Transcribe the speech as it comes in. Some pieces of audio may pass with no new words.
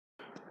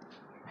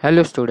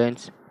Hello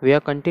students, we are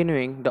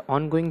continuing the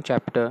ongoing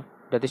chapter,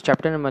 that is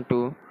chapter number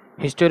 2,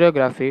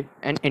 historiography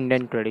and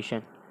Indian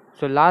tradition.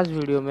 So last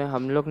video में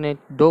हम लोग ने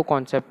दो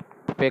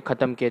concept पे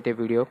ख़त्म किए थे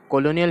video,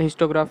 colonial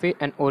historiography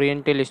and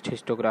orientalist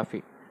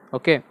historiography.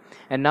 Okay,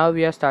 and now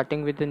we are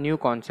starting with a new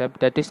concept,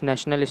 that is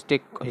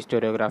nationalistic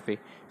historiography.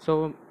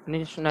 So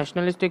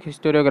nationalistic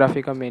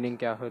historiography का meaning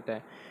क्या होता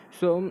है?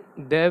 So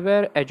there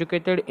were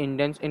educated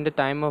Indians in the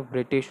time of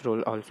British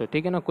rule also.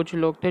 ठीक है ना, कुछ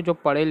लोग थे जो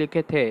पढ़े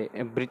लिखे थे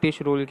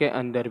ब्रिटिश रूल के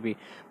अंदर भी,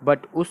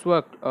 बट उस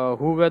वक्त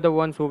who were the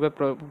ones who were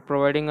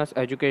providing us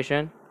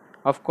education?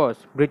 Of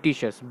course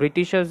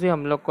Britishers ही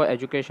हम लोग को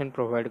एजुकेशन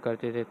प्रोवाइड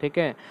करते थे. ठीक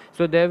है,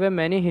 so there were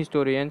many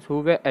historians who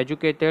were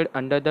educated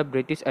under the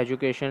British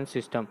education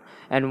system,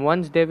 and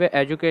once they were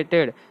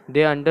educated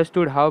they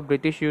understood how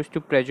British use to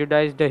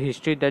prejudice the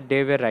history that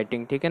they were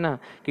writing. ठीक है ना,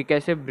 कि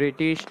कैसे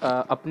British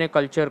अपने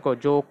culture को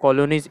जो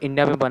colonies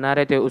India में बना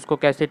रहे थे उसको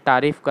कैसे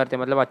तारीफ करते,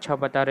 मतलब अच्छा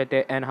बता रहे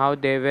थे, and how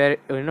they were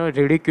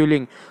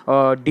ridiculing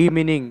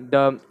demeaning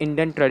the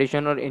Indian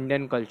tradition और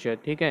इंडियन कल्चर.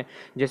 ठीक है,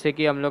 जैसे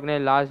कि हम लोग ने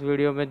लास्ट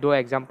वीडियो में दो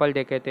एग्जांपल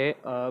देखे थे,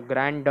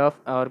 ग्रैंड डफ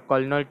और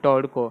कर्नल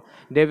टॉड को.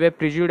 दे वे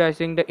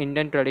प्रिजुडाइसिंग the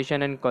Indian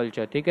tradition and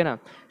culture. ठीक है ना,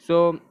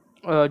 सो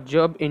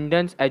जब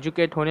इंडियंस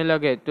एजुकेट होने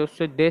लगे तो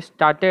they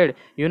started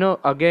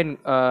again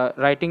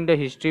writing the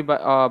history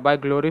by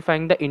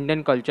glorifying the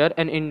Indian culture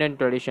and Indian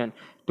tradition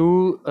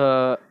to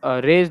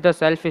raise the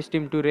self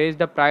esteem, to raise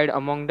the pride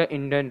among the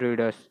Indian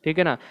readers. ठीक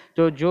है ना,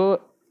 तो जो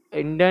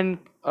इंडियन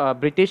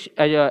ब्रिटिश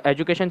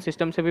एजुकेशन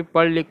सिस्टम से भी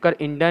पढ़ लिख कर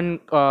इंडियन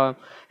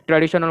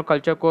ट्रेडिशन और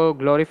कल्चर को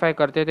ग्लोरीफाई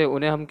करते थे,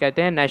 उन्हें हम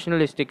कहते हैं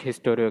नेशनलिस्टिक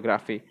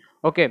हिस्टोरियोग्राफी.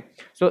 ओके,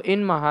 सो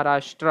इन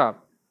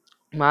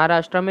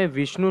महाराष्ट्र में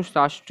विष्णु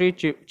शास्त्री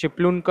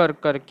चिपलूनकर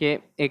करके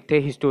एक थे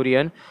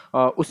हिस्टोरियन,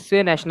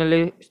 उससे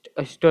नेशनलिस्ट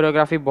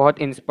हिस्टोरियोग्राफी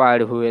बहुत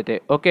इंस्पायर्ड हुए थे.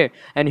 Okay,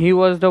 and he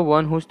was the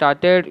one who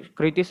started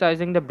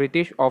criticising the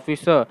British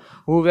officer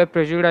who way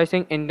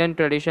प्रेजुडाइसिंग Indian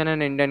tradition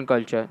and Indian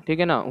culture. ठीक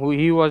है ना,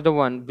 ही वाज द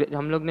वन.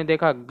 हम लोग ने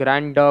देखा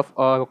ग्रैंड डफ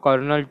और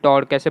कर्नल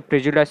टॉड कैसे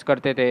प्रेजुडाइज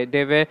करते थे.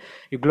 दे वे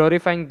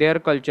glorifying their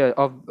culture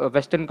of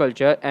western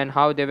culture and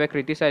how they were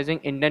criticizing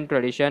Indian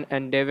tradition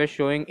and they were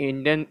showing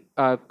Indian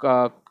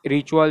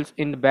rituals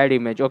in bad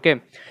image. Okay,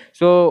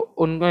 so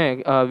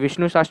उनमें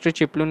विष्णु शास्त्री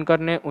चिपलूनकर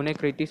ने उन्हें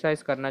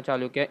क्रिटिसाइज करना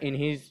चालू किया in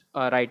his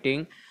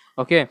writing.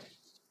 Okay,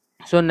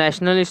 so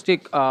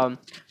nationalistic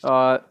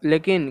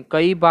लेकिन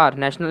कई बार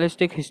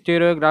nationalistic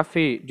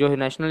historiography जो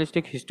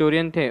nationalistic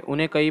historian थे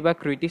उन्हें कई बार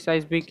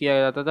क्रिटिसाइज भी किया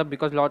जाता था,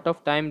 because lot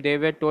of time they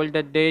way told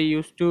that they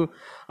use to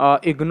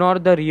ignore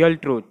the real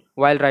truth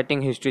while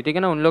writing history. ठीक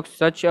है ना, उन लोग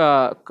सच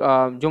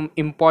जो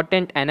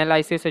इम्पॉर्टेंट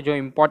एनालिसिस है, जो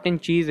इम्पॉर्टेंट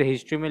चीज़ है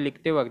हिस्ट्री में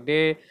लिखते वक्त,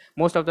 they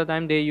most of the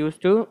time they use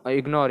to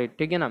ignore it.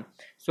 ठीक है ना,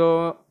 सो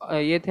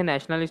ये थे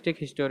नेशनलिस्टिक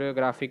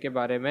हिस्टोरियोग्राफी के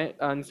बारे में.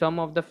 And some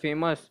of the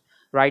famous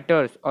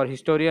writers or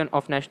historian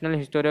of national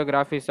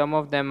historiography, some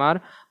of them are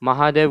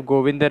Mahadev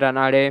Govind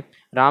Ranade,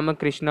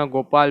 Ramakrishna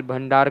Gopal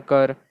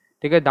Bhandarkar,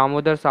 ठीक है,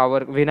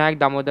 विनायक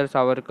दामोदर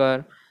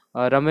सावरकर,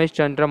 रमेश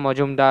चंद्र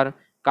मजुमदार,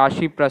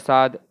 काशी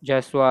प्रसाद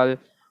जायसवाल,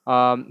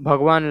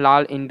 भगवान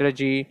लाल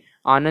Indraji,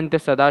 Anant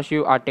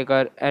Sadashiv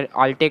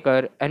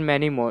Altekar and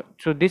many more.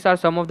 So these are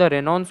some of the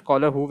renowned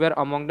scholars who were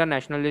among the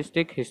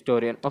nationalistic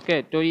historian.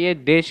 Okay, तो ये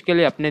देश के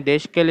लिए, अपने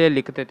देश के लिए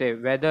लिखते थे.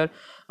 Whether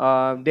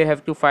they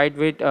have to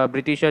fight with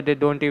Britishers, they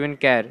don't even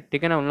care.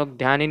 ठीक है ना, उन लोग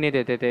ध्यान ही नहीं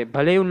देते थे,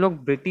 भले ही उन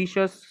लोग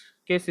ब्रिटिशर्स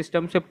के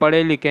सिस्टम से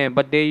पढ़े लिखे हैं,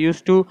 but they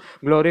used to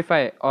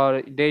glorify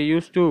or they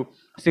used to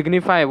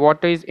signify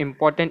what is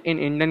important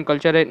in Indian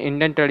culture and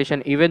Indian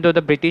tradition, even though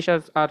the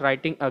Britishers are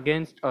writing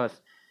against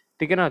us.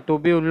 ठीक है ना, तो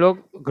भी उन लोग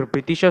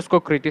ब्रिटिशर्स को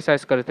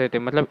क्रिटिसाइज करते थे,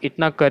 मतलब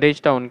इतना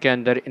करेज था उनके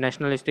अंदर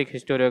नेशनलिस्टिक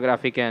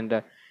हिस्टोरियोग्राफी के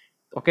अंदर.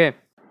 Okay,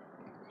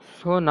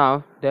 so now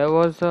there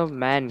was a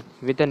man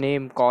with a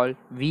name called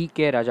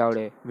V.K.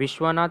 Rajawde,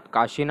 Vishwanath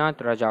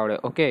Kashinath रजावड़े.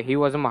 Okay, he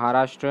was a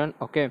Maharashtrian.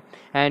 Okay,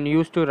 and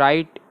used to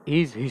right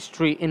his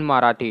history in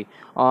Marathi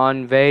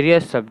on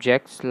various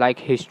subjects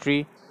like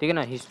history. ठीक है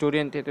ना,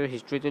 historian थे तो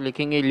history तो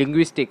लिखेंगे.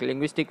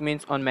 Linguistic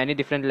means on many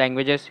different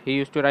languages. He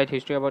use to right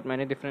history about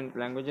many different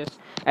languages.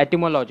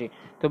 Etymology,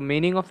 तो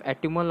meaning of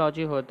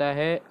etymology होता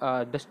है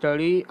the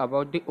study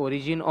about the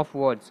origin of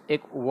words.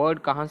 एक वर्ड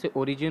कहाँ से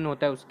ओरिजिन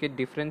होता है, उसके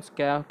डिफरेंस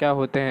क्या क्या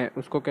होते हैं,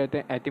 उसको कहते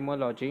हैं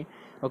etymology.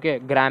 Okay,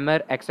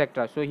 grammar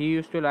etcetera. So he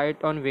use to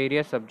right on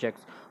various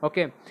subjects.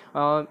 Okay,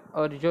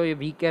 और जो ये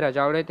V.K.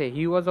 रजावड़े थे,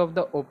 he was of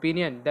the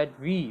opinion that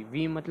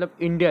we मतलब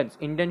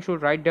Indian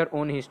should write their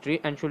own history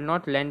and should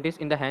not land this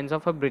in the hands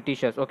of a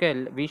Britishers. Okay,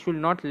 we should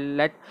not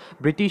let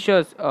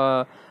Britishers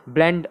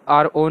blend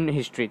our own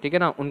history. ठीक है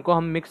ना, उनको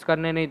हम mix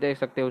करने नहीं दे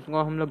सकते,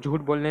 उसको हम लोग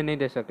झूठ बोलने नहीं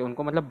दे सकते,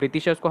 उनको मतलब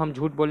ब्रिटिशर्स को हम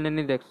झूठ बोलने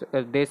नहीं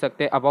दे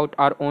सकते about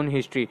our own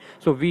history.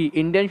 So we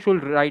Indian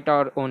should write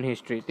our own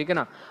history. ठीक है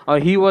ना, और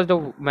ही वॉज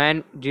द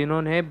मैन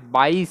जिन्होंने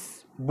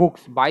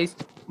 22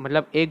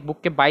 मतलब एक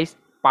बुक के 22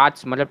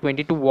 पार्ट्स मतलब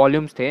 22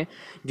 वॉल्यूम्स थे,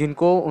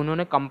 जिनको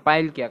उन्होंने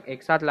कंपाइल किया,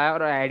 एक साथ लाया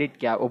और एडिट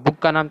किया. वो बुक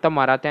का नाम था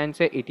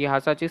मराठ्यांचे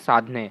इतिहासाची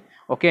साधने.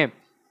 ओके,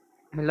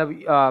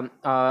 मतलब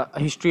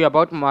history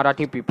about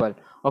Marathi people.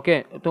 Okay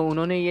तो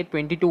उन्होंने ये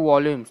 22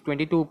 volumes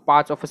 22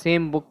 parts of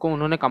same book को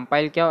उन्होंने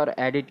कंपाइल किया और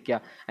एडिट किया.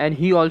 And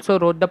he also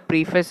wrote the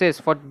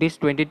प्रीफेसेस for this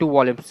 22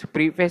 volumes.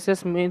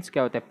 प्रीफेसेस means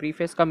क्या होता है?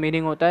 प्रीफेस का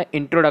मीनिंग होता है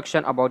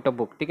इंट्रोडक्शन अबाउट अ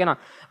बुक. ठीक है ना,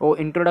 वो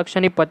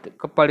इंट्रोडक्शन ही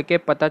पढ़ के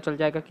पता चल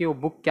जाएगा कि वो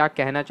बुक क्या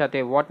कहना चाहते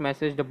हैं, what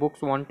message the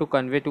books want to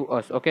convey to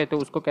us. Okay तो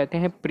उसको कहते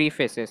हैं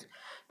प्रीफेसेस.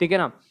 ठीक है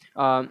ना.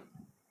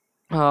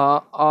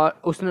 हाँ,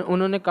 और उसने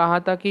उन्होंने कहा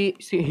था कि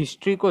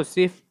हिस्ट्री को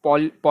सिर्फ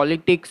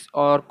पॉलिटिक्स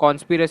और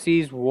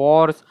कॉन्स्पिरसीज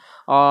वॉर्स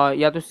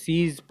या तो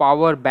सीज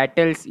पावर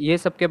बैटल्स ये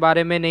सब के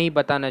बारे में नहीं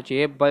बताना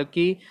चाहिए,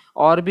 बल्कि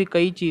और भी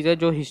कई चीज़ें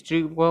जो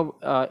हिस्ट्री को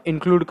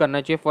इंक्लूड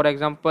करना चाहिए. फॉर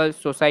एग्जांपल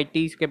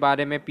सोसाइटीज़ के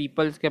बारे में,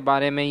 पीपल्स के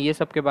बारे में, ये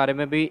सब के बारे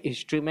में भी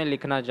हिस्ट्री में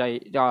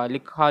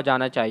लिखा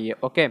जाना चाहिए.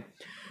 Okay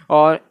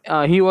or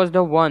he was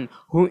the one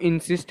who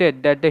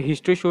insisted that the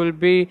history should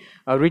be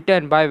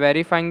written by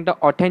verifying the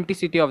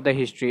authenticity of the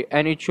history,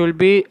 and it should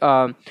be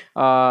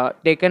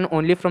taken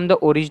only from the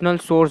original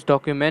source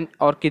document.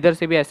 और किधर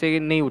से भी ऐसे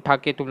नहीं उठा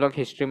के तुम लोग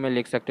हिस्ट्री में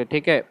लिख सकते हो.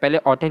 ठीक है, पहले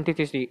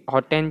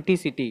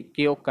ऑथेंटिसिटी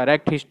कि वो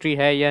करेक्ट हिस्ट्री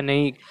है या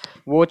नहीं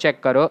वो चेक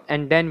करो,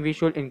 and then we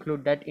should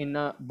include that in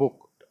a book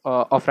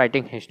of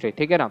writing history.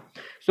 ठीक है ना.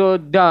 So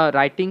the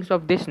writings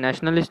of this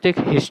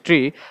nationalistic history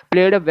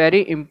played a very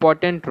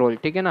important role.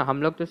 ठीक है ना.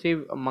 हम लोग तो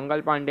सिर्फ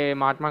मंगल पांडे,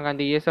 महात्मा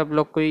गांधी ये सब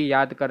लोग को ही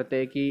याद करते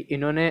हैं कि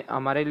इन्होंने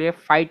हमारे लिए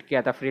फाइट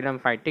किया था, फ्रीडम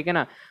फाइट. ठीक है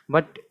ना.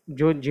 बट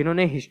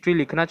जिन्होंने हिस्ट्री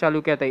लिखना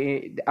चालू किया था,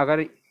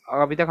 अगर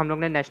अभी तक हम लोग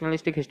ने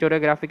नेशनलिस्टिक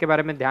हिस्टोरियोग्राफी के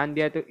बारे में ध्यान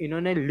दिया है तो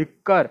इन्होंने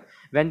लिखकर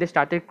when they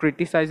started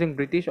criticising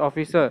British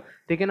officer.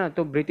 ठीक है ना,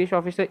 तो ब्रिटिश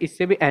ऑफिसर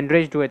इससे भी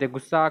एनरेज्ड हुए थे,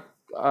 गुस्सा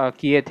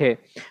किए थे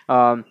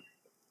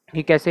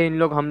कि कैसे इन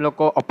लोग हम लोग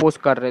को अपोज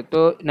कर रहे.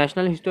 तो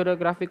national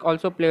हिस्टोरियोग्राफिक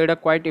also played a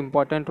quite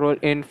important role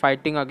in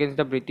fighting against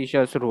the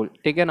Britishers rule.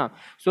 ठीक है ना.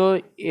 सो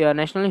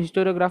नेशनल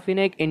हिस्टोरियोग्राफी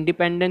ने एक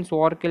इंडिपेंडेंस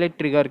वॉर के लिए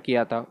ट्रिगर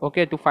किया था.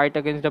 Okay to fight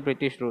against the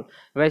British rule.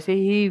 वैसे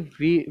ही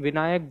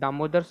विनायक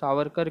दामोदर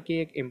सावरकर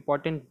की एक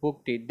इंपॉर्टेंट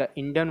बुक थी, the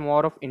Indian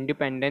war of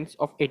independence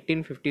of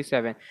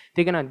 1857.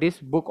 ठीक है ना.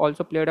 This book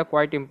also played a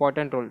quite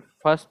important role.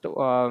 First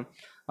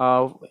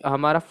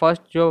हमारा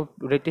फर्स्ट जो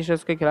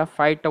ब्रिटिशर्स के खिलाफ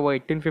फाइट था वो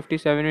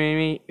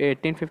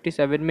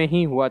 1857 में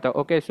ही हुआ था.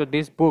 Okay so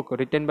this book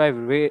written by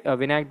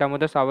Vinayak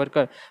Damodar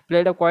Savarkar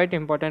played a quite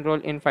important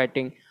role in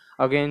fighting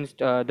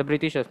against the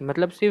Britishers.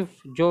 मतलब सिर्फ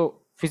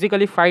जो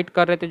फिजिकली फाइट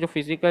कर रहे थे, जो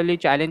फिजिकली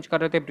चैलेंज कर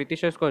रहे थे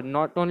ब्रिटिशर्स को,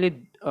 नॉट ओनली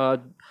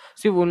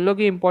सिर्फ उन लोग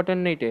ही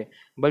इम्पोर्टेंट नहीं थे,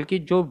 बल्कि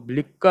जो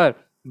लिखकर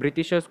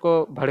ब्रिटिशर्स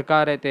को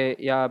भड़का रहे थे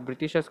या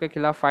ब्रिटिशर्स के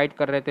खिलाफ फाइट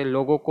कर रहे थे,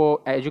 लोगों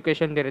को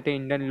एजुकेशन दे रहे थे,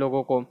 इंडियन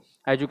लोगों को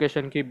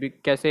एजुकेशन की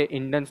कैसे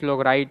इंडियंस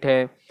लोग राइट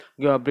है,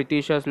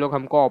 ब्रिटिशर्स लोग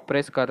हमको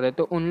ऑप्रेस कर रहे,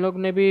 तो उन लोग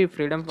ने भी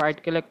फ्रीडम फाइट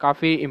के लिए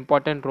काफ़ी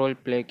इंपॉर्टेंट रोल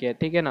प्ले किया.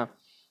 ठीक है ना.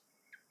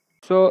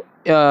 सो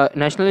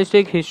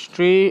नेशनलिस्टिक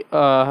हिस्ट्री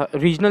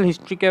रीजनल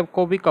हिस्ट्री के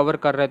को भी कवर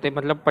कर रहे थे,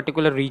 मतलब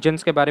पर्टिकुलर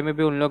रीजन्स के बारे में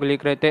भी उन लोग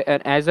लिख रहे थे.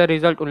 एंड एज अ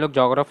रिजल्ट उन लोग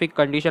geographic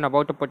condition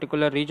about a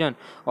particular reason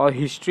और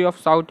हिस्ट्री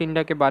ऑफ साउथ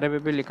इंडिया के बारे में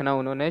भी लिखना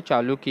उन्होंने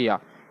चालू किया.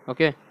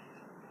 Okay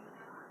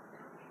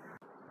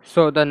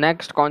So the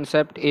next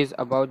concept is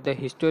about the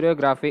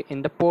historiography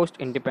in the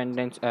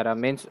post-independence era,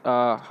 means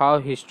how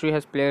history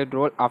has played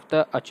role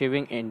after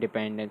achieving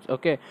independence.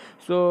 Okay,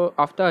 so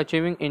after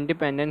achieving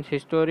independence,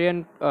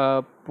 historian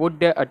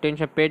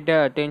paid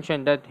their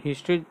attention that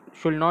history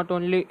should not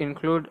only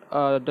include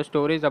the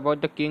stories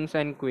about the kings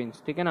and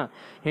queens. ठीक है ना.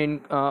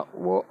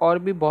 वो और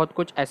भी बहुत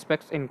कुछ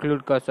aspects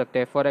include कर सकते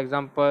हैं. फॉर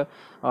एग्जांपल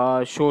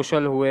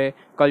सोशल हुए,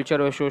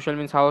 कल्चर हुए. Social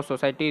means how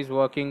society is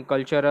working,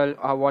 cultural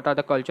what are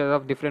the culture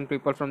of different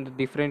people from the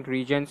different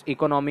regions,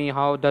 economy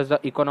how does the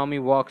economy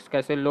works,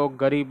 कैसे लोग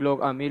गरीब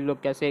लोग अमीर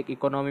लोग कैसे एक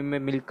इकोनॉमी में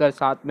मिलकर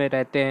साथ में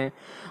रहते हैं.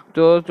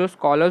 तो जो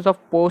स्कॉलर्स ऑफ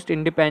पोस्ट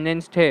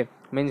इंडिपेंडेंस थे,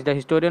 means the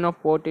historian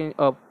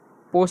of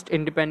post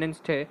independence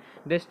थे,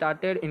 they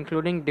started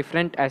including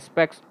different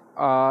aspects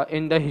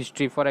in the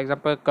history. For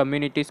example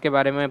communities के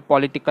बारे में,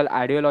 पॉलिटिकल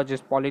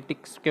आइडियोलॉजीज,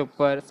 पॉलिटिक्स के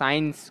ऊपर,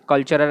 science,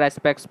 cultural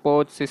aspects,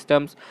 sports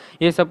systems,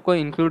 ये सब को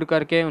इंक्लूड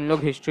करके उन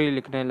लोग हिस्ट्री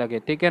लिखने लगे.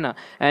 ठीक है ना.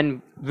 And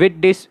with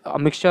this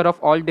mixture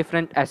of all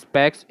different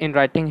aspects in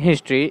writing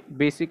history,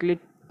 basically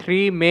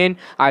three main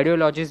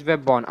ideologies were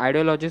born.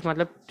 Ideologies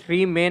matlab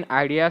three main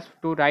ideas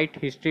to write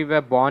history were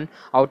born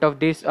out of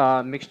this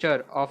mixture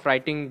of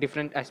writing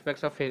different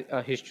aspects of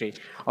history.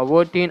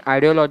 वो तीन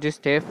ideologies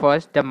थे.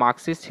 First the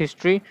Marxist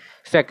history,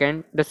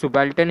 second the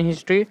subaltern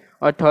history,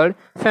 or third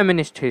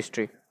feminist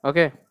history.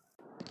 Okay,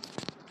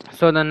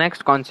 so the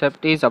next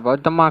concept is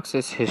about the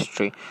Marxist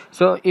history.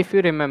 So if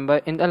you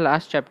remember, in the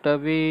last chapter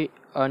we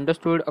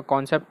understood a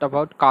concept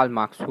about Karl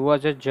Marx, who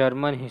was a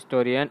German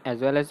historian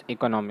as well as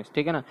economist.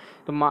 ठीक है ना.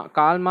 तो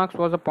Karl Marx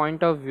was a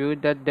point of view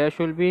that there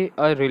should be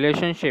a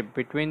relationship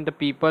between the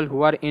people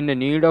who are in the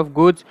need of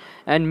goods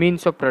and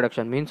means of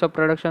production. Means of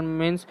production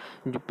means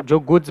जो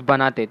goods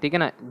बनाते. ठीक है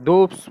ना.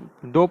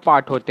 दो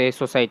part होते हैं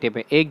society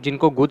में, एक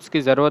जिनको goods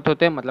की ज़रूरत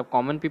होते हैं मतलब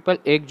कॉमन पीपल,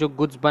 एक जो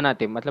goods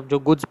बनाते मतलब जो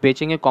goods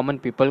बेचेंगे कॉमन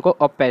पीपल को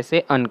और पैसे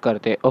अर्न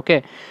करते. Okay,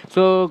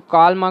 so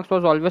Karl Marx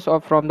was always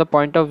from the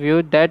point of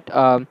view that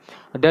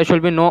there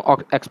should be no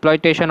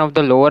exploitation of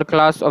the lower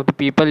class of the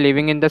people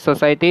living in the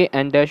society,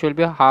 and there should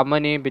be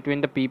harmony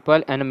between the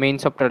people and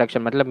means of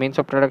production. मतलब means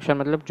of production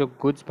मतलब जो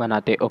goods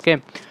बनाते, okay.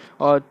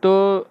 तो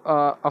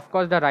of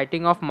course the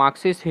writing of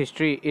Marxist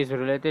history is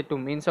related to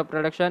means of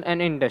production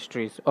and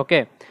industries,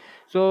 okay.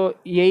 सो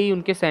यही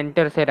उनके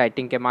centre थे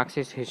writing के,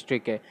 Marxist history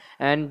के.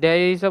 And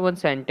there is a one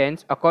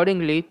sentence,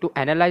 accordingly to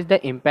analyse the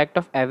impact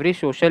of every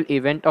social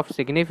event of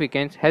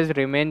significance has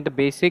remain the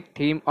basic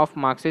theme of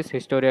Marxist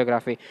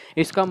historiography.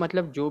 इसका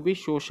मतलब जो भी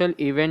social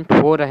event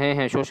हो रहे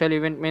हैं, social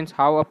event means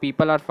how a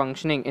people are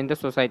functioning in the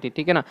society,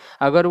 ठीक है ना.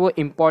 अगर वो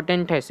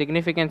इम्पॉर्टेंट है,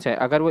 सिग्निफिकेंस है,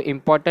 अगर वो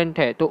इम्पॉर्टेंट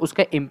है तो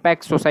उसका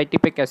इम्पैक्ट सोसाइटी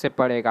पे कैसे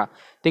पड़ेगा,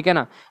 ठीक है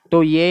ना.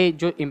 तो ये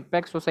जो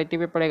इम्पैक्ट सोसाइटी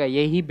पे पड़ेगा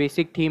यही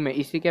बेसिक थीम है,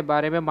 इसी के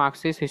बारे में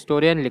मार्क्सिस्ट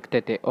हिस्टोरियन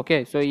लिखते थे,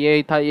 ओके. सो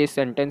ये था ये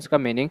सेंटेंस का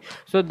meaning.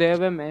 So there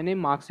were many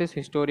Marxist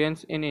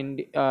historians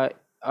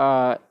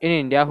in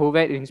India who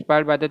were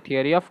inspired by the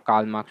theory of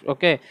Karl Marx,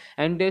 okay,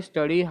 and they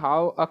study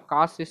how a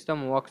caste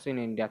system works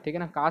in India, ठीक है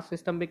ना. caste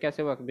system भी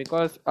कैसे work,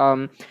 because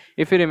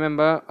if you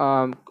remember,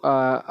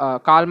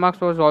 Karl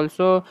Marx was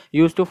also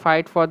used to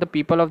fight for the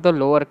people of the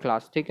lower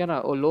class, ठीक है ना.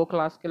 वो low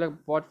class के लिए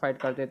बहुत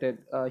fight करते थे.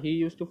 He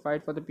used to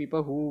fight for the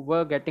people who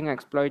were getting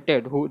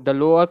exploited, who the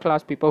lower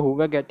class people who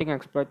were getting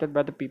exploited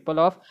by the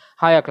people of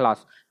higher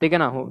class, ठीक है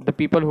ना. the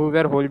people who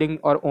were holding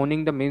or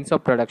owning the means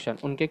of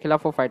production, उनके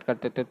खिलाफ वो fight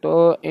करते थे. तो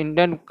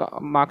Indian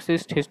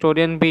Marxist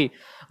historian भी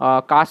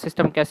कास्ट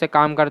सिस्टम कैसे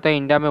काम करता है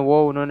इंडिया में वो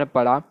उन्होंने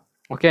पढ़ा,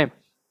 okay.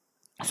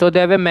 So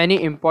there were many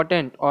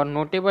important और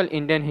notable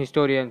Indian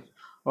historians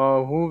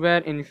who were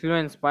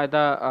influenced by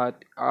the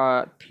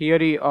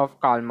theory of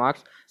Karl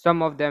Marx.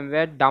 Some of them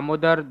were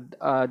Damodar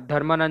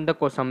Dharmananda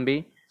Kosambi,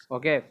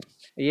 okay,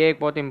 ये एक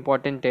बहुत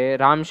इंपॉर्टेंट है.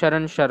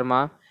 Ramsharan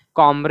Sharma,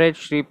 comrade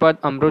Shripad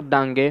Amrit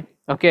Dange,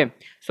 okay.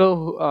 So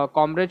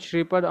comrade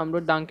Shripad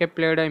Amrut Danke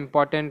played an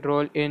important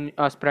role in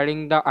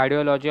spreading the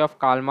ideology of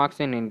Karl Marx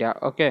in India,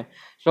 okay.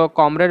 So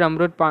comrade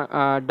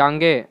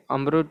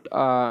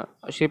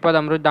Shripad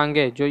Amrut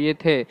Dange जो ये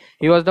थे,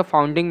 he was the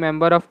founding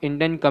member of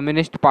Indian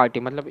Communist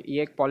Party, मतलब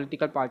ये एक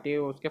political party है,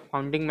 उसके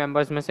founding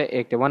members में से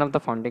एक थे, one of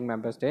the founding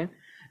members थे.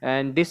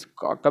 And this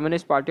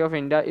Communist Party of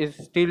India is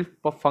still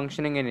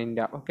functioning in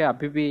India, okay.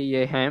 अभी भी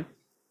ये हैं.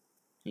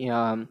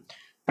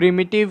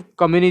 प्रिमिटिव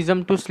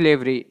कम्युनिज्म टू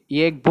स्लेवरी,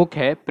 ये एक बुक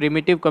है,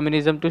 primitive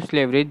communism to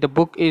slavery. The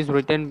book is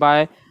written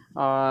by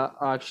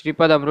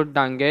Shripad Amrit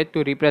Dange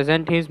to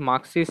represent his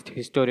Marxist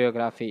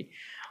historiography,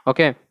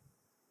 okay.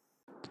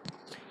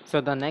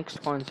 So the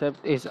next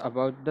concept is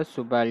about the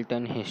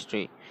subaltern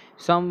history.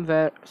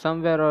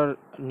 somewhere or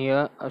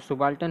near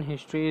subaltern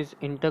history is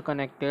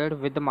interconnected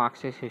with the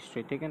Marxist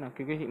history, ठीक है ना,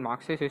 क्योंकि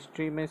Marxist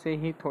history में से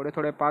ही थोड़े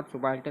थोड़े part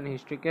subaltern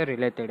history के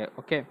related है,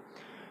 ओके.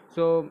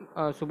 सो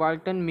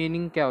सुबाल्टन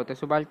मीनिंग क्या होता है?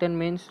 सुबाल्टन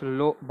means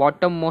low,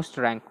 bottom most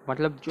rank,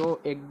 मतलब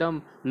जो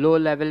एकदम लो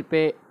लेवल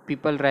पे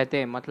पीपल रहते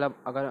हैं. मतलब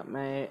अगर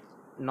मैं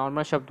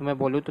नॉर्मल शब्द में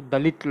बोलूँ तो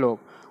दलित लोग,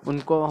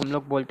 उनको हम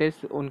लोग बोलते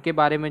हैं, उनके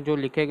बारे में जो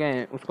लिखे गए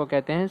हैं उसको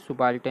कहते हैं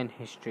सुबाल्टन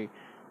हिस्ट्री,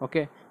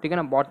 ओके, ठीक है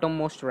ना. बॉटम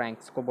मोस्ट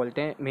रैंक्स को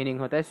बोलते हैं, मीनिंग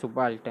होता है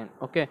सुबाल्टन,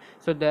 okay.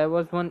 So there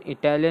was one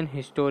Italian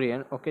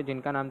historian, okay,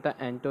 जिनका नाम था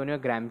एंटोनियो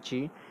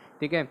ग्रैम्ची,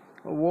 ठीक है.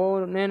 वो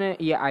उन्होंने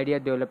ये आइडिया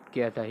डेवलप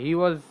किया था. He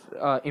was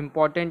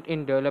important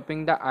in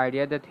developing the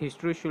idea that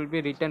history should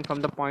be written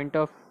from the point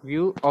of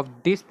view of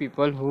this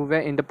people who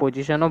way in the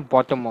position of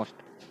bottom most,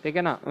 ठीक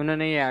है ना.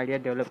 उन्होंने ये आइडिया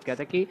डेवलप किया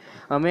था कि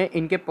हमें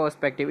इनके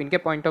पर्सपेक्टिव, इनके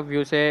पॉइंट ऑफ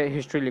व्यू से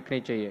हिस्ट्री लिखनी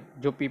चाहिए,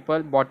 जो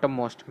पीपल बॉटम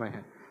मोस्ट में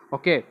है,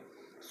 ओके.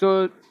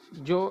 सो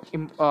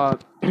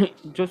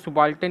जो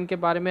सुबाल्टन के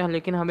बारे में,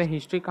 लेकिन हमें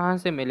हिस्ट्री कहाँ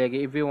से मिलेगी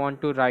if we want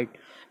to right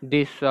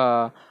this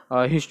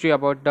history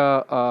about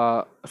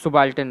the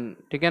सुबाल्टन,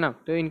 ठीक है ना.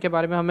 तो इनके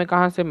बारे में हमें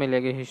कहाँ से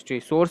मिलेगी हिस्ट्री,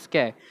 सोर्स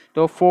क्या है?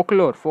 तो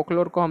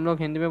फोकलोर को हम लोग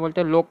हिंदी में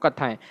बोलते हैं लोक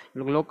कथाएँ.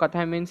 लोक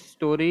कथाएँ means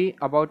story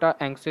about a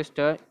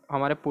ancestor,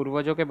 हमारे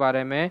पूर्वजों के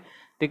बारे में,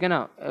 ठीक है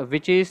ना,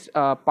 which is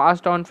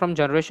passed on from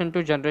generation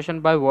to generation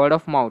by word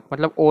of mouth.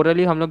 मतलब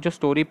ओरली हम लोग जो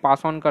स्टोरी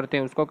पास ऑन करते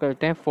हैं उसको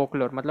कहते हैं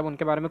फोकलोर. मतलब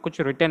उनके बारे में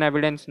कुछ रिटन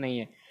एविडेंस नहीं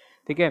है,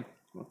 ठीक है,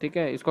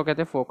 इसको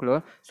कहते हैं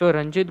folklore. So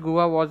Ranjit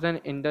Guha was an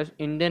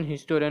Indian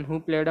historian who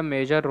played a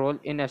major role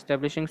in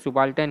establishing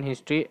सुबाल्टन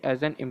history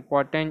as an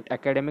important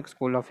academic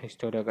school of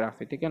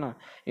historiography, ठीक है ना.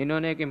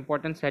 इन्होंने एक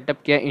इंपॉर्टेंट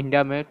सेटअप किया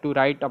इंडिया में to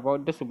right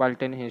about the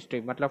सुबाल्टन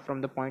history, मतलब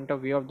from the point of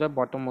view of the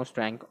bottom most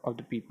rank of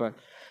the people.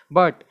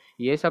 But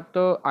ये सब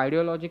तो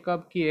आइडियोलॉजी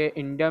कब की है?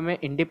 इंडिया में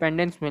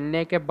इंडिपेंडेंस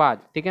मिलने के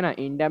बाद, ठीक है ना.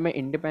 इंडिया में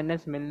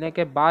इंडिपेंडेंस मिलने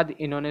के बाद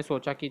इन्होंने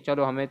सोचा कि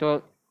चलो हमें तो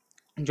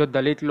जो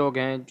दलित लोग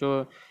हैं,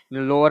 जो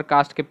लोअर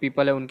कास्ट के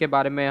पीपल है, उनके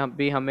बारे में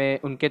हमें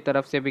उनके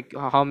तरफ से भी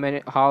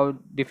how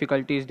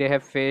difficulties they have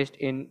faced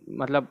in,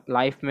 मतलब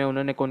लाइफ में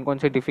उन्होंने कौन कौन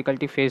सी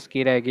डिफ़िकल्टी फेस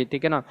की रहेगी,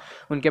 ठीक है ना,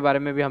 उनके बारे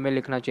में भी हमें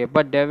लिखना चाहिए.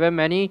 But there were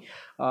many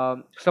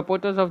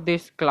supporters of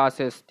this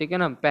classes, ठीक है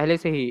ना. पहले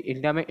से ही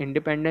इंडिया में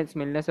इंडिपेंडेंस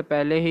मिलने से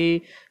पहले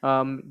ही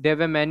there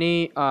were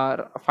many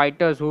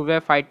fighters who were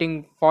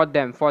fighting for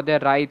them, for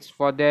their rights,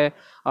 for their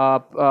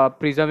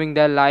preserving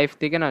their life,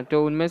 ठीक है ना.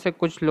 तो उनमें से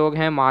कुछ लोग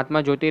हैं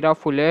महात्मा ज्योतिराव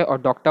फुले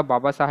और डॉक्टर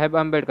बाबा साहेब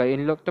अम्बेडकर. अम्बेडकर,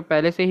 इन लोग तो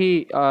पहले से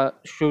ही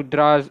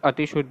शूद्रास,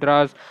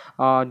 अतिशूद्रास,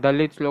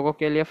 दलित लोगों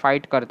के लिए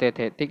फाइट करते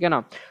थे, ठीक है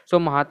ना। सो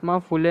महात्मा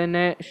फुले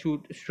ने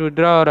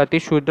शूद्र और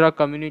अतिशूद्र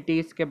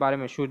कम्युनिटीज़ के बारे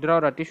में, शूद्र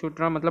और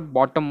अतिशूद्र मतलब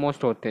बॉटम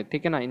मोस्ट होते हैं,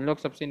 ठीक है ना, इन लोग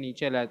सबसे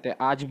नीचे रहते हैं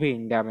आज भी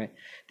इंडिया में,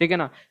 ठीक है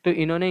ना। तो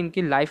इन्होंने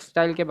इनकी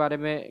लाइफस्टाइल के बारे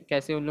में,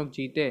 कैसे उन लोग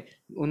जीते,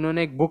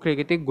 उन्होंने एक बुक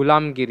लिखी थी,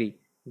 गुलामगिरी।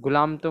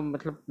 गुलाम तो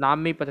मतलब नाम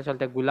में ही पता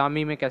चलता है,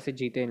 गुलामी में कैसे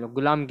जीते इन लोग,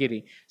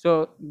 गुलामगिरी।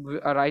 सो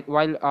right,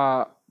 while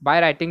by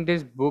writing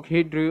this book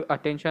he drew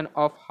attention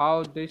of how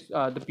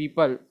the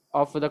people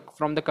of the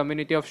from the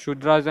community of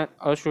Shudras and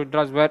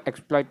Ashudras were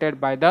exploited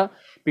by the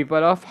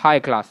people of high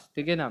class,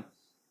 ठीक है ना।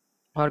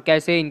 और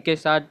कैसे इनके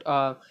साथ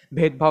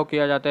भेदभाव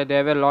किया जाता है,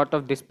 there were lot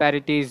of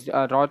disparities,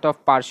 lot of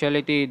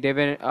partiality, there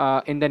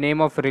in the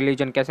name of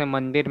religion, कैसे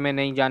मंदिर में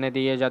नहीं जाने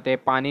दिए जाते,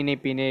 पानी नहीं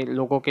पीने,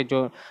 लोगों के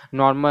जो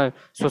नॉर्मल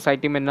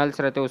सोसाइटी में नल्स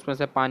रहते उसमें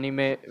से पानी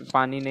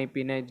नहीं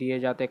पीने दिए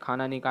जाते,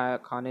 खाना नहीं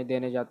खाने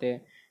देने जाते,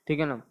 ठीक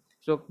है ना।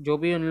 सो जो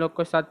भी उन लोग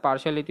के साथ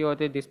पार्शियलिटी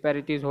होती,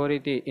 डिस्पैरिटीज हो रही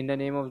थी in the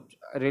name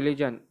of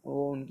religion,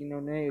 वो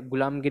उन्होंने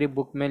गुलामगिरी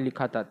बुक में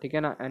लिखा था, ठीक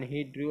है ना। And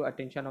he Drew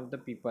attention of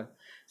the people.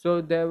 So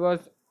there was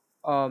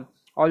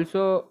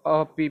also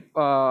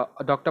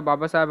doctor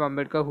Baba Saheb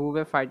Ambedkar who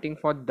way fighting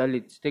for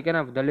Dalits, ठीक है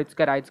ना, दलित्स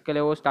के राइट्स के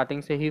लिए वो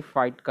स्टार्टिंग से ही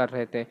फाइट कर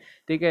रहे थे,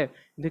 ठीक है।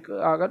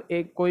 अगर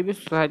एक कोई भी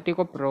सोसाइटी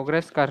को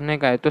प्रोग्रेस करने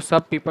का है तो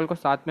सब पीपल को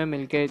साथ में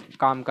मिलके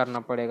काम करना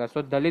पड़ेगा।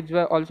 सो Dalits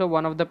way also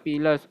one of the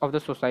pillars of the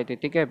society,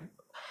 ठीक है।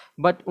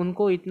 बट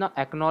उनको इतना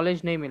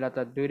एक्नॉलेज नहीं मिला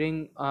था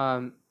during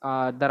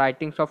the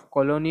writings of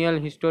colonial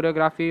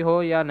historiography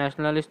हो या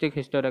नेशनलिस्टिक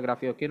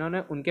हिस्टोरियोग्राफी हो,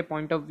 किन्होंने उनके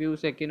पॉइंट ऑफ व्यू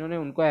से किन्होंने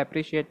उनको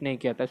अप्रिशिएट नहीं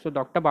किया था। So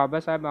doctor Baba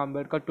Saheb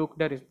Ambedkar took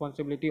the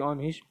responsibility on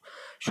his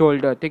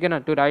shoulder, ठीक है ना,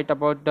 to right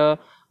about the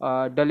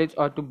Dalits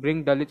or to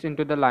bring Dalits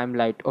into the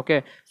limelight.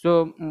 Okay,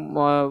 so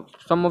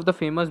some of the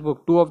famous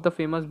book, two of the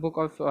famous book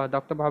of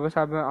Dr. Baba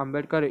Saheb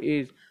Ambedkar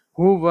is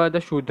Who Were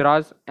the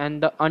Shudras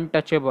and the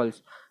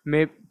Untouchables.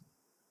 May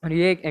और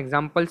ये एक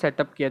example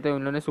setup किए थे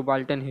उन्होंने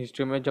सुबाल्टन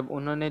history में, जब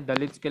उन्होंने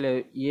Dalits के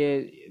लिए,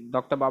 ये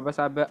डॉक्टर बाबा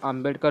साहब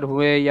अम्बेडकर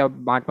हुए या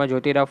महात्मा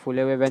ज्योतिराव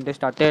फुले हुए, when they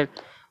started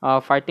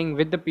fighting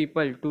with the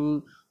people to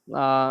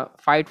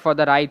fight for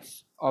the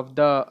rights of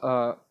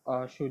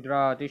the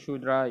शूद्रा,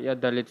 अतिशूद्रा या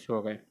दलित्स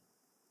हो गए।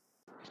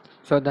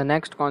 So the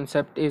next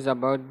concept is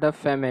about the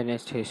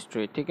feminist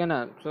history, ठीक है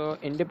ना। सो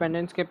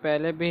इंडिपेंडेंस के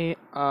पहले भी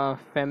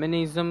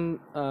फेमिनिज़म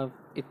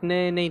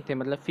इतने नहीं थे,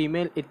 मतलब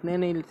फीमेल इतने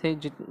नहीं थे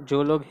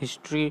जो लोग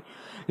हिस्ट्री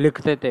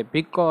लिखते थे,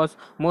 because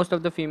most of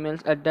the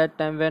females at that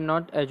time were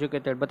not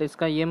educated. But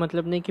इसका ये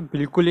मतलब नहीं कि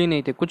बिल्कुल ही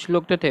नहीं थे, कुछ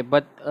लोग तो थे,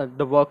 but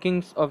the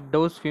workings of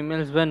those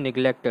females were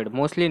neglected,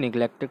 mostly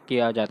neglected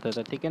किया जाता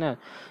था, ठीक है ना।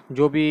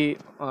 जो भी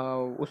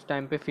उस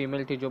टाइम पे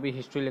फीमेल थी जो भी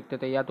हिस्ट्री लिखते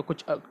थे, या तो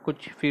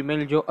कुछ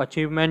फीमेल जो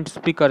अचीवमेंट्स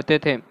भी करते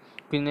थे,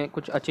 जिन्हें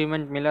कुछ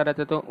अचीवमेंट मिला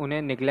रहता तो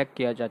उन्हें निगलेक्ट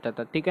किया जाता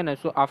था, ठीक है ना।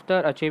 सो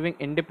आफ्टर अचीविंग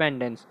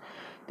इंडिपेंडेंस,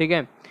 ठीक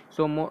है,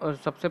 सो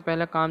सबसे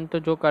पहला काम तो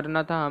जो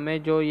करना था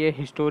हमें, जो ये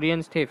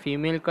हिस्टोरियंस थे,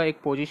 फीमेल का एक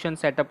पोजीशन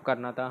सेटअप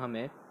करना था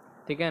हमें,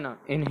 ठीक है ना,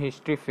 इन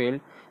हिस्ट्री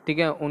फील्ड, ठीक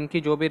है।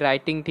 उनकी जो भी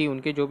राइटिंग थी,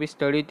 उनकी जो भी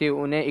स्टडी थी,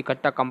 उन्हें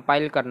इकट्ठा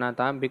कंपाइल करना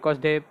था, because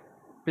they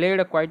played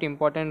a quite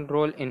important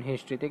role in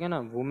history, ठीक है ना।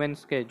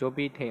 वुमेन्स के जो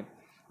भी थे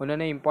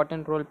उन्होंने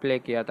इंपॉर्टेंट रोल प्ले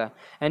किया था,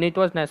 and it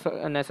was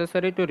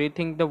necessary to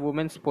rethink the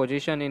women's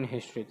position in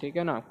history, ठीक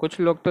है ना। कुछ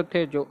लोग तो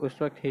थे जो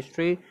उस वक्त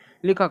हिस्ट्री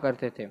लिखा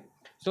करते थे।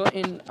 सो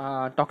in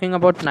talking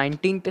about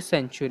 19th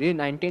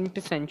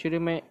century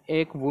में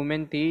एक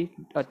वुमेन थी,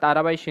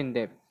 ताराबाई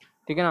शिंदे,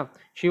 ठीक है ना।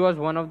 She was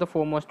one of the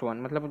foremost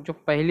one, मतलब जो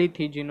पहली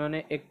थी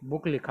जिन्होंने एक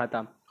बुक लिखा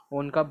था,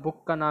 उनका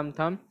बुक का नाम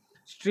था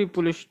स्त्री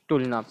पुरुष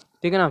तुलना,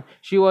 ठीक है ना।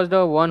 She was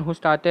the one who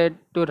started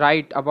to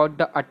right about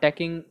the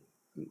attacking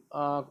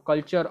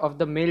culture of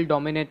the male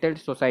dominated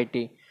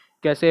society,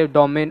 कैसे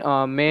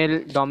male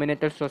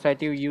dominated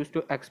society used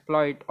to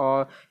exploit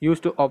or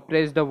used to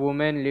oppress the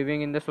women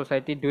living in the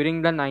society during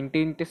the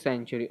 19th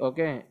century.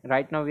 Okay,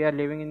 right now we are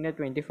living in the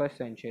 21st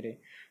century.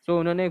 So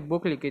उन्होंने एक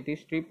book लिखी थी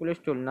स्त्री पुरुष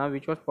तुलना,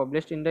 which was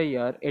published in the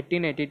year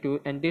 1882,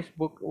 and this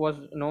book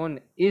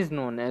is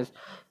known as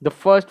the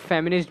first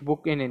feminist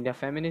book in India.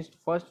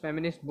 First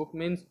feminist book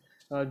means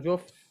जो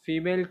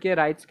female के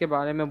rights के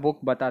बारे में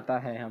बुक बताता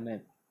है हमें।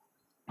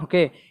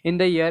 Okay, in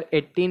the year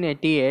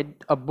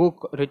 1888, a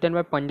book written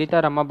by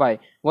Pandita Ramabai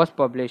was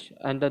published,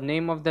 and the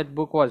name of that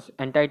book was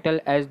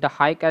entitled as The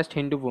High Caste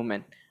Hindu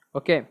Woman.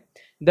 Okay,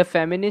 the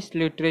feminist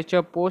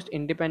literature post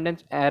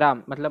independence era,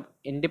 मतलब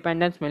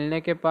independence मिलने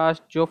के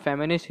पास जो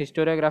feminist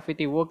historiography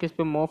थी वो किस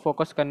पे more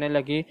focus करने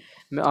लगी,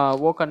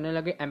 वो करने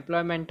लगे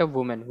एम्प्लॉयमेंट ऑफ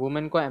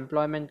वुमेन को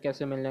एम्प्लॉयमेंट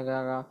कैसे मिलने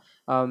लगा,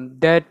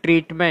 there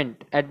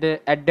treatment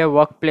at the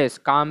work place,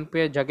 काम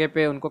पे जगह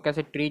पे उनको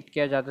कैसे ट्रीट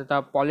किया जाता था,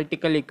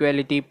 पॉलिटिकल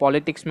इक्वेलिटी,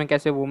 पॉलिटिक्स में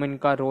कैसे वुमेन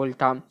का रोल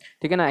था,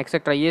 ठीक है ना,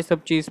 एक्सेट्रा, ये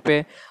सब चीज़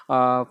पे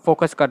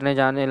फोकस करने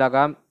जाने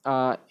लगा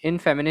इन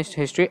feminist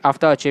history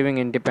after achieving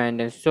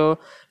independence. सो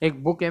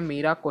एक बुक है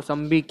मीरा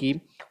कोसम्बी की,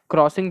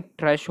 क्रॉसिंग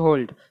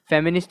थ्रेशहोल्ड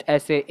फेमिनिस्ट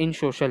ऐसे इन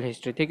सोशल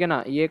हिस्ट्री, ठीक है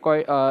ना। ये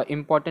कोई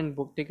इम्पॉर्टेंट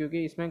बुक थी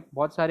क्योंकि इसमें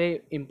बहुत सारे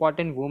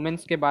इम्पॉर्टेंट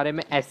वुमेन्स के बारे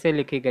में ऐसे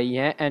लिखी गई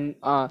हैं। And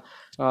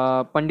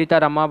Pandita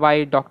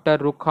Ramabai, doctor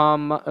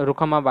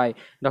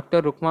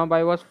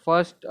Rukhmabai was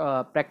first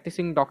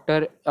practising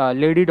doctor,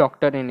 lady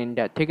doctor in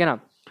India, ठीक है ना।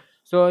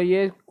 सो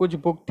ये कुछ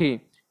बुक थी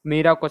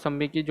मीरा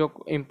कोसंबी की जो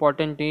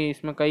इम्पोर्टेंट थी।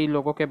 इसमें कई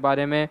लोगों के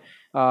बारे में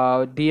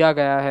दिया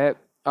गया है,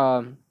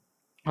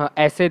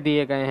 ऐसे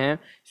दिए गए हैं।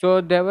 So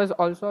there was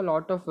also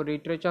lot of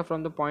literature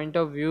from the point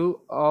of view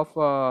of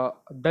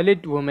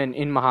Dalit women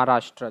in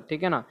Maharashtra,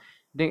 ठीक है ना।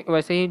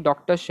 वैसे ही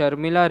डॉक्टर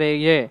शर्मिला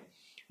रेये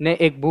ने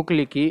एक बुक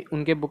लिखी,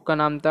 उनके बुक का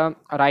नाम था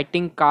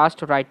writing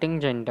cast, writing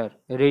gender,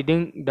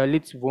 reading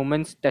दलित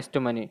वुमेन्स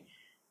टेस्टिमनी,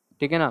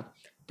 ठीक है ना।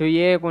 तो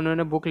ये एक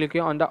उन्होंने बुक लिखी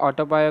on the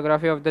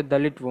autobiography of the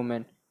Dalit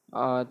women,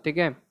 ठीक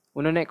है।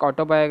 उन्होंने एक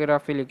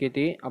ऑटोबायोग्राफी लिखी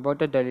थी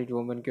अबाउट द दलित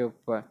वुमेन के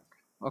ऊपर।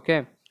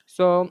 Okay,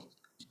 so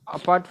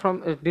apart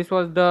from this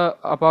was the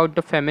about the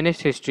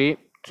feminist history.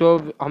 सो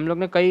हम लोग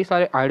ने कई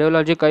सारे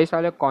आइडियोलॉजी, कई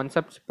सारे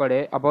कॉन्सेप्ट्स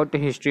पढ़े अबाउट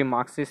हिस्ट्री,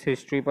 मार्क्सिस्ट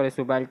हिस्ट्री पढ़े,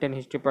 सुबाल्टर्न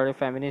हिस्ट्री पढ़े,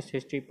 फेमिनिस्ट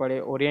हिस्ट्री पढ़े,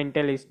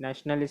 ओरिएंटलिस्ट,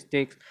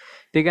 नेशनलिस्टिक्स,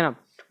 ठीक है ना।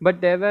 But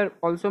there were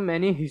also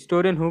many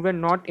historian who were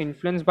not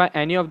influenced by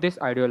any of this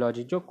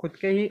ideology, जो खुद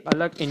के ही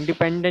अलग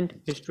इंडिपेंडेंट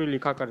हिस्ट्री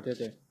लिखा करते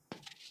थे,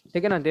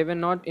 ठीक है ना। दे वर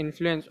नॉट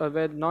इन्फ्लुएंस और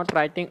were not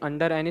writing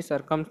under any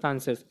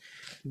circumstances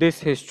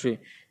this history.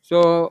 सो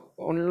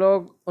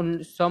उन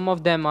सम of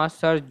them are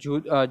sir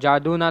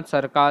Jadunath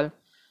सरकार,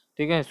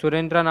 ठीक है,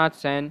 सुरेंद्र नाथ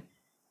सेन,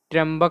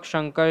 त्र्यंबक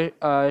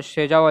शंकर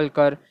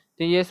शेजावलकर।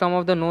 तो ये सम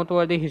ऑफ द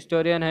नोटवर्दी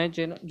हिस्टोरियन है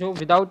जो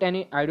विदाउट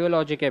एनी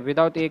आइडियोलॉजी के,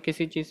 विदाउट ये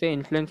किसी चीज़ से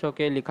इन्फ्लुएंस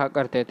होकर लिखा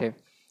करते थे।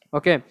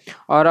 ओके,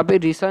 और अभी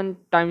रिसेंट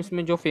टाइम्स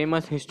में जो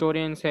फेमस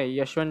हिस्टोरियंस है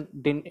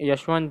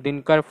यशवंत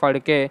दिनकर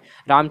फड़के,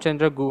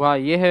 रामचंद्र गुहा,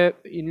 ये है,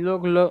 इन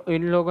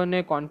लोगों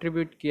ने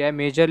कंट्रीब्यूट किया है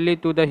majorly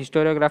to the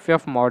historiography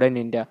of modern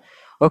India.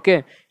 Okay,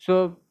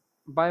 so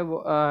bye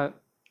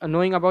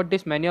knowing about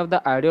this many of the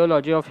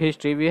ideology of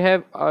history, we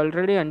have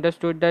already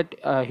understood that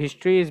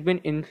history has been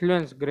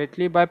influenced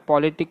greatly by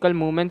political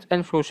movements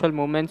and social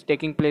movements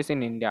taking place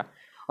in India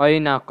और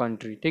in our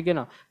country, ठीक है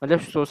ना। मतलब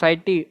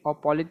society और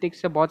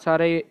politics से बहुत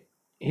सारे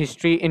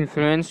history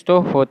influence तो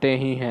होते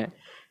ही हैं,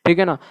 ठीक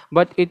है ना।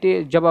 बट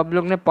जब आप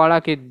लोग ने पढ़ा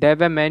कि there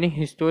were many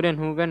historian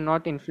who were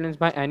not influenced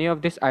by any of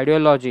this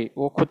ideology,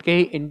 वो खुद के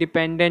ही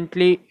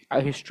इंडिपेंडेंटली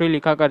हिस्ट्री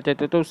लिखा करते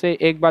थे, तो उससे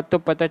एक बात तो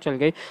पता चल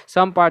गई,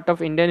 some part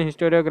of Indian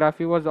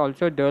historiography was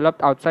also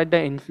developed outside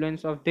the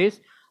influence of this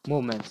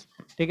movements,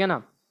 ठीक है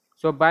ना।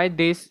 सो by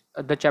this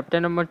the chapter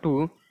number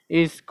 2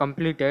 is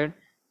completed.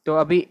 तो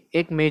अभी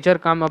एक मेजर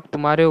काम अब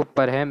तुम्हारे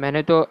ऊपर है।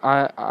 मैंने तो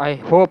I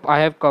hope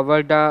I have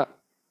covered the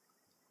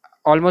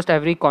almost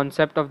every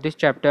concept of this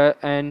chapter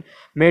and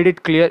made it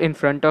clear in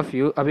front of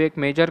you. अभी एक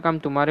मेजर काम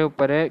तुम्हारे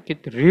ऊपर है कि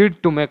रीड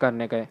तुम्हें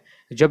करने का है।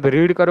 जब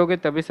रीड करोगे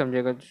तभी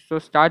समझेगा। So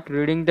start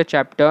reading the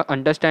chapter,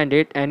 understand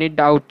it, any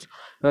doubts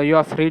you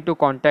are free to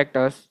contact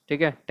us,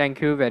 ठीक है।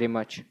 Thank you very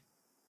much.